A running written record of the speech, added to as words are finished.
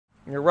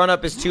Your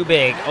run-up is too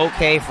big.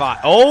 Okay, fine.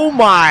 Oh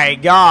my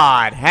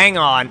god. Hang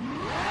on.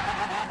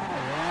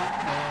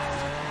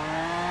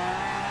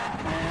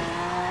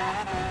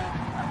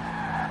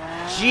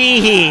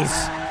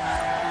 Jeez.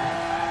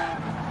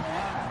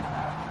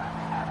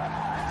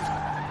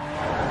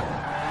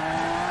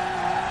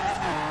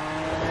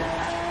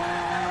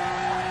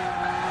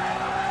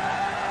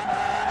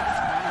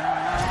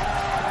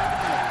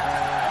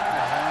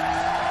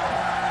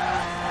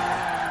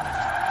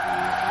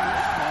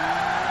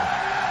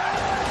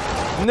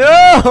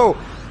 No!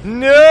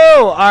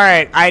 No!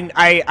 Alright,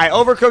 I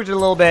overcooked it a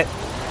little bit,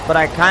 but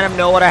I kind of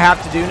know what I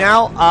have to do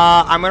now.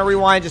 I'm going to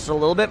rewind just a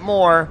little bit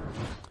more,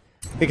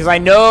 because I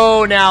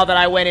know now that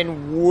I went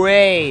in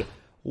way,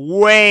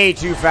 way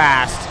too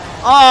fast.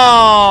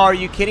 Oh, are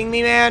you kidding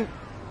me, man?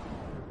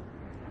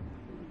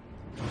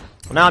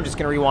 Well, now I'm just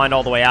going to rewind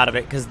all the way out of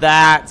it, because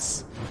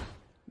that's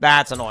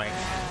annoying.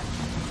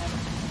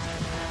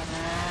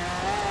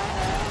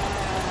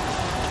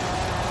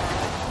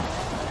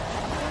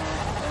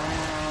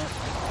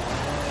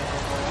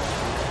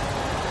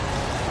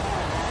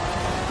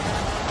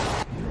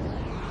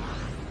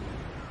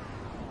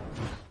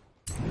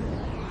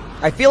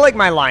 I feel like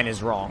my line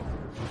is wrong.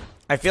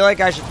 I feel like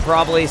I should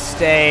probably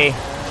stay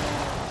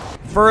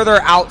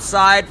further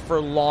outside for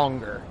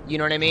longer. You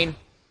know what I mean?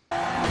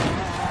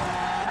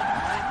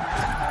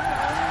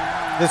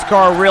 This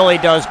car really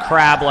does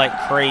crab like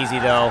crazy,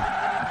 though.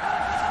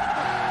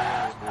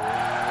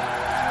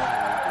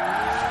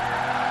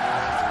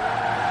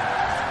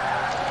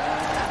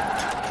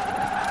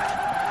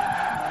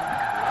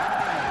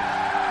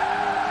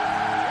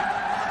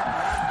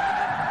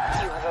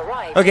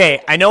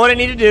 Okay, I know what I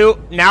need to do.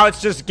 Now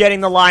it's just getting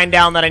the line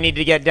down that I need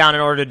to get down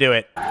in order to do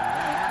it.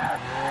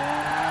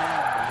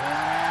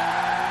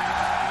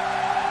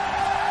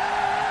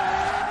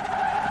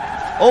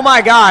 Oh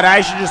my god,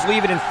 I should just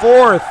leave it in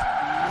fourth.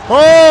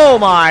 Oh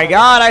my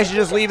god, I should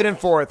just leave it in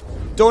fourth.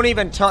 Don't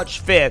even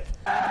touch fifth.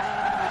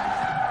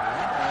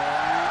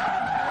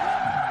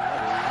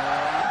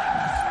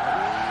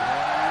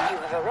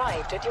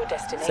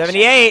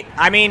 78.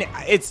 I mean,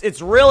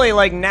 it's really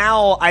like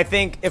now I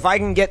think if I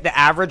can get the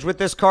average with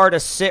this car to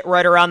sit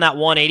right around that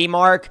 180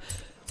 mark,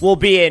 we'll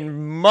be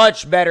in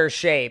much better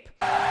shape.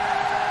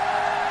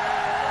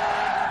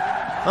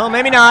 Well,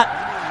 maybe not.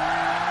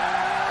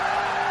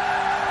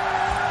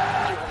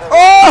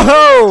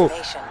 Oh!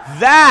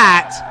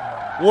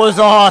 That was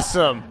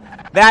awesome.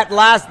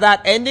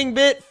 That ending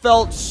bit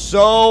felt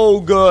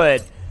so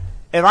good.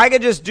 If I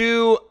could just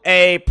do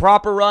a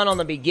proper run on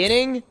the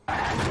beginning.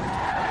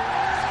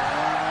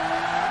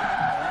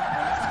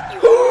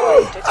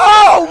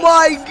 Oh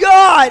my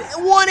god!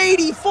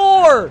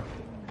 184!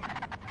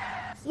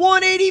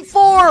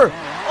 184!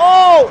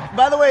 Oh!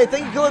 By the way,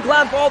 thank you, Killer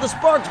Clown, for all the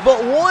sparks,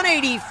 but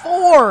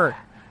 184!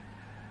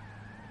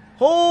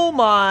 Oh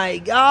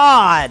my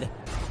god!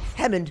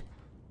 Hammond,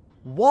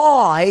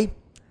 why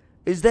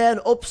is there an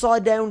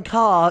upside-down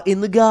car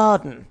in the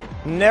garden?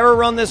 Never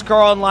run this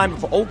car online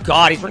before. Oh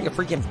god, he's running a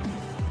freaking,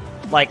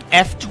 like,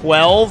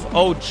 F12?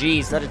 Oh jeez,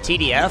 is that a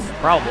TDF?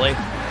 Probably.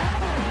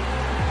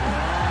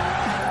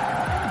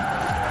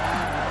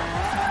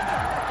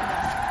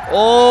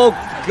 Oh,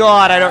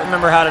 God, I don't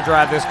remember how to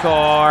drive this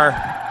car.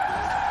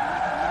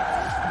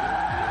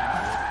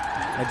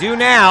 I do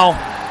now.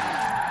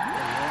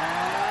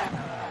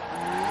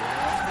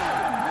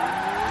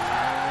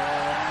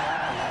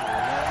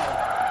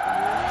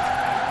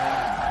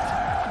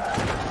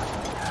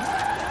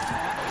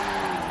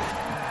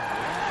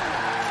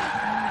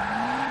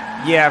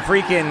 Yeah,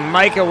 freaking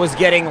Micah was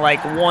getting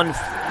like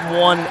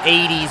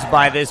 180s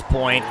by this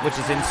point, which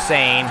is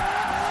insane.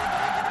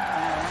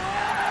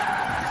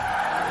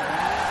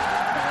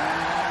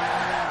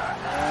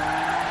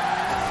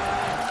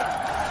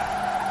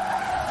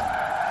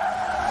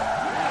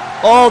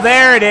 Oh,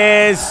 there it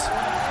is.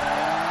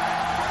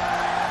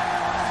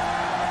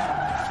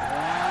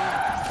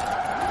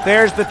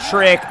 There's the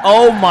trick.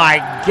 Oh my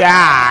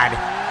god.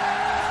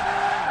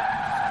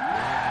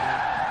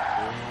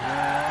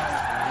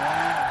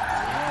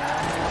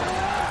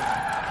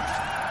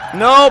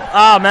 Nope.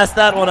 Ah, messed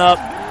that one up.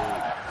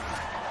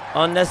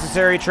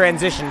 Unnecessary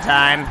transition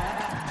time.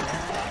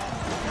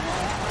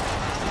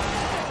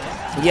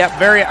 Yep,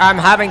 I'm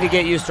having to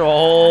get used to a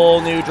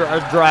whole new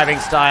driving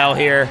style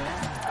here.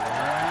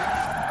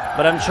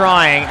 But I'm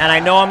trying, and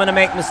I know I'm going to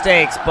make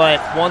mistakes, but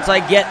once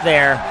I get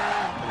there,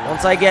 I'm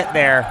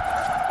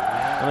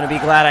going to be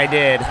glad I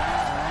did.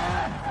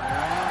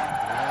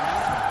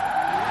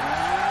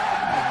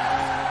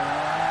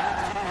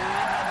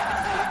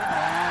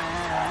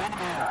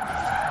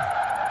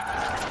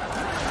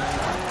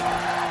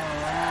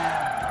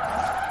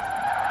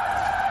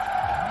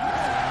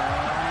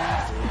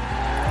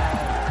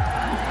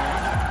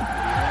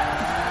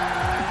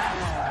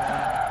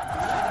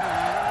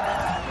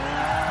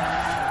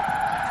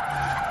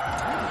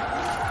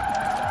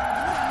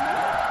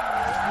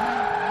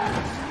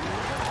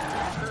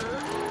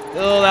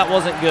 Oh, that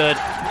wasn't good.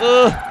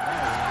 Ugh.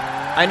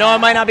 I know I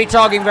might not be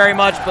talking very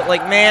much, but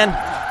like, man.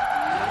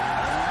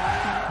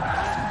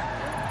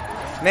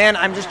 Man,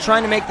 I'm just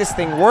trying to make this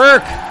thing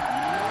work.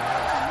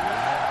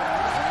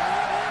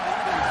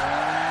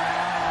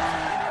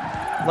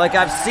 Like,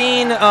 I've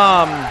seen,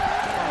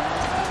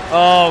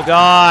 oh,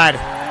 God.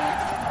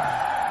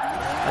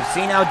 I've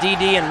seen how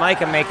DD and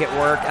Micah make it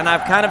work, and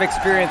I've kind of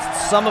experienced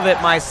some of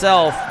it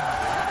myself.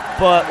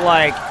 But,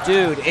 like,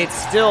 dude, it's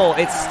still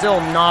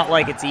not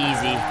like it's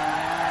easy.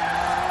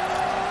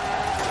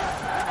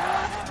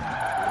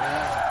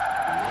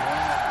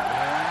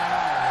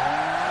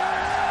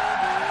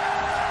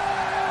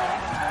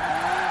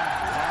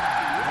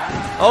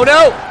 Oh,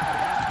 no!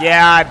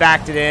 Yeah, I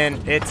backed it in.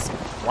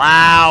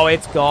 Wow,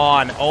 it's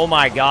gone. Oh,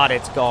 my God,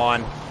 it's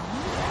gone.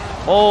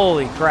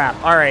 Holy crap.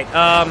 All right,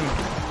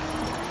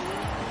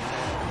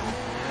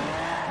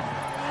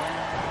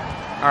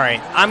 all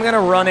right, I'm gonna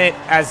run it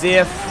as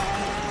if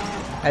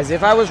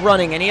I was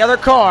running any other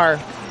car.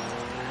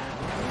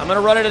 I'm gonna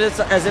run it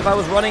as if I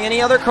was running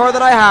any other car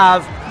that I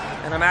have,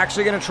 and I'm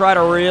actually gonna try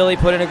to really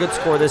put in a good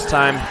score this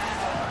time.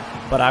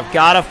 But I've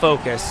gotta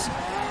focus.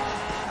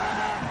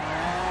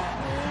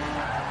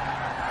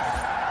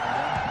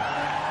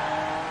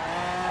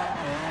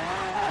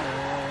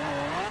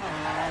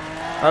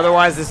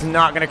 Otherwise, this is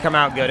not gonna come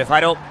out good. If I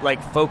don't,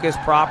 like, focus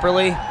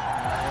properly,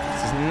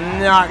 this is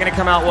not gonna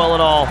come out well at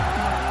all.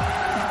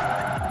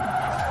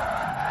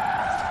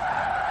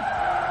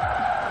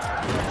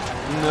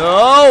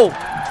 No!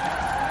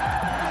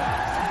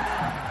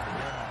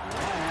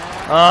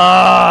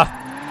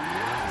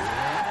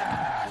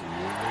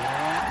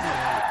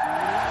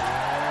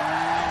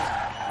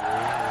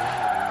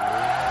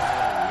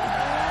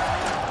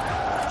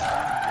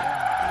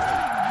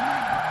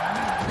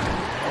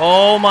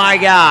 Oh my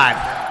God.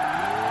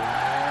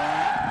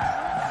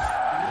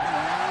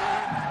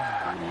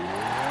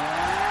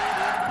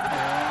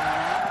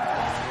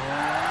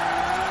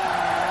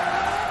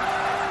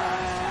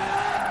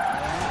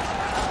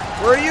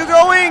 Where are you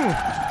going?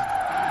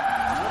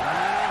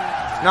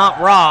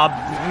 Not Rob,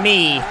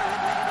 me.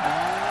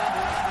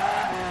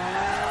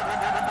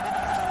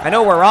 I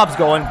know where Rob's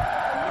going.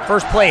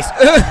 First place.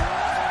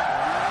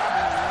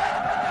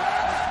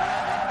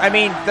 I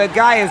mean, the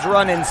guy is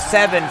running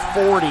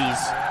 740s.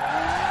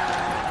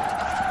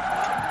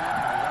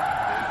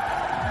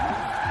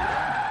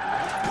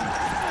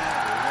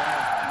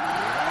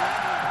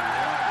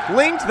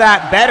 Linked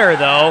that better,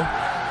 though.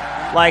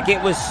 Like,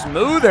 it was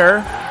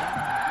smoother.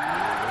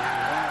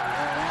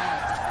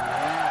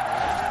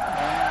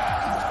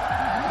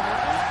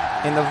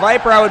 In the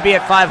Viper, I would be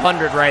at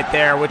 500 right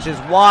there, which is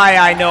why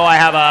I know I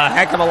have a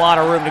heck of a lot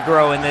of room to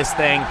grow in this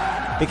thing.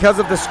 Because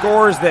of the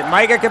scores that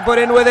Micah can put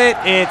in with it,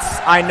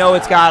 I know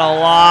it's got a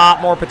lot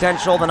more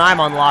potential than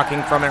I'm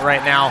unlocking from it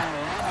right now.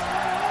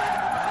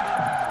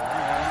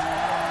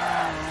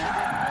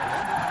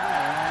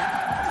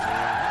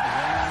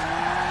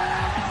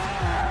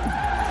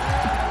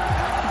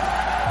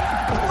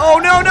 Oh,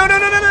 no, no, no,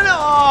 no, no, no, no!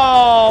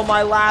 Oh,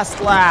 my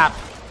last lap.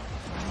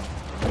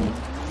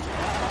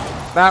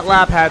 That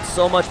lap had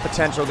so much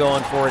potential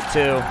going for it,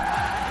 too.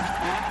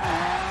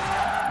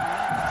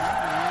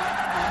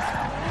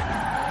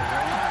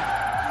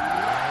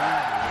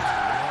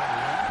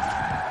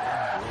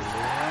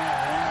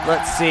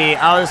 Let's see.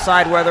 I'll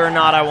decide whether or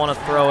not I want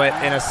to throw it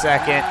in a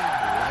second.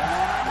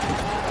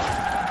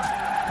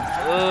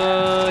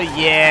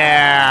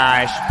 Yeah,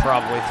 I should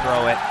probably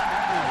throw it.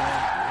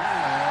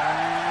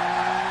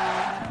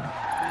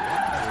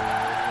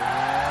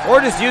 Or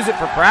just use it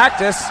for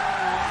practice.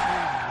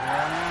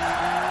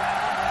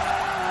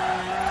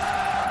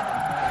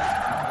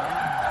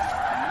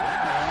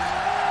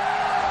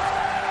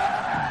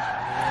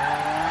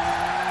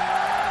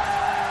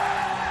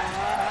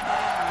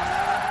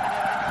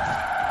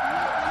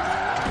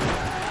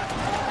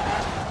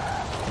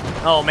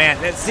 Oh, man.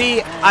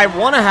 See, I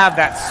want to have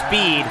that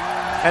speed,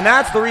 and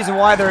that's the reason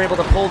why they're able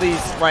to pull these,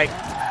 like,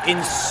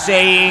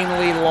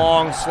 insanely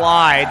long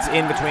slides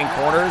in between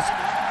corners,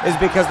 is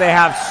because they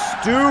have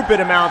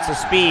stupid amounts of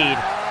speed,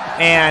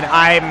 and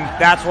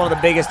that's one of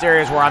the biggest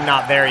areas where I'm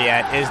not there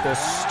yet, is the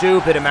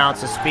stupid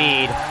amounts of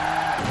speed.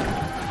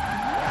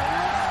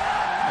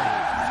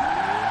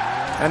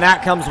 And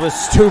that comes with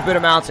stupid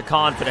amounts of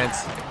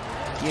confidence.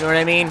 You know what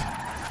I mean?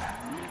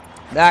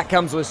 That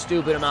comes with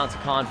stupid amounts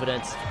of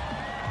confidence.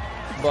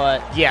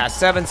 But, yeah,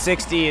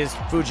 760 is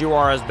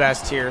Fujiwara's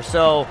best here.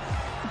 So,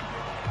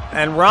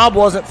 and Rob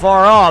wasn't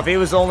far off. He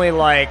was only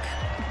like,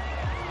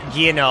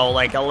 you know,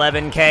 like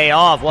 11K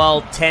off.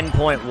 Well,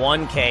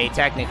 10.1K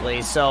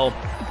technically. So,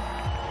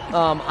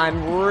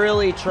 I'm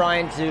really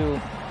trying to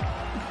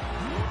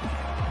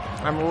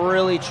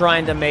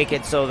make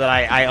it so that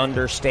I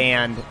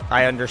understand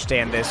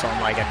this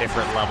on like a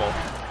different level.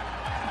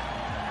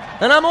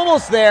 And I'm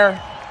almost there.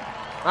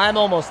 I'm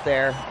almost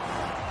there.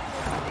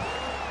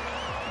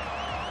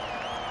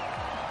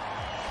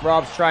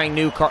 Rob's trying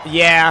new car.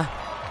 Yeah.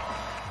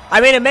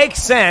 I mean, it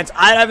makes sense.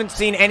 I haven't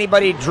seen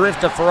anybody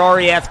drift a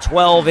Ferrari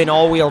F12 in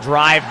all-wheel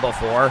drive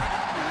before.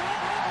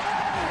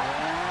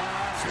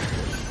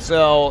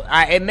 So,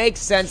 it makes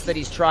sense that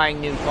he's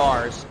trying new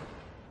cars.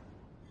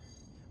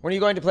 When are you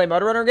going to play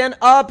Motor Runner again?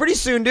 Pretty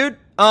soon, dude.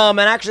 And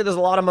actually, there's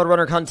a lot of Mud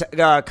Runner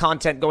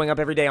content going up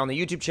every day on the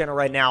YouTube channel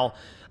right now.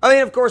 I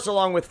mean, of course,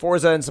 along with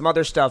Forza and some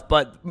other stuff,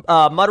 but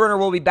Mud Runner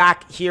will be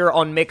back here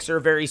on Mixer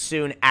very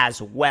soon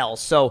as well.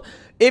 So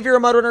if you're a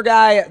Mud Runner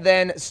guy,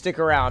 then stick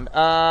around.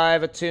 I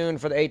have a tune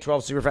for the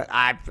A12 Super Fast.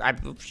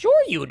 I'm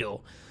sure you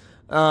do.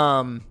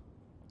 That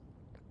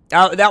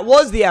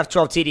was the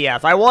F12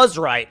 TDF. I was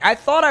right. I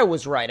thought I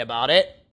was right about it.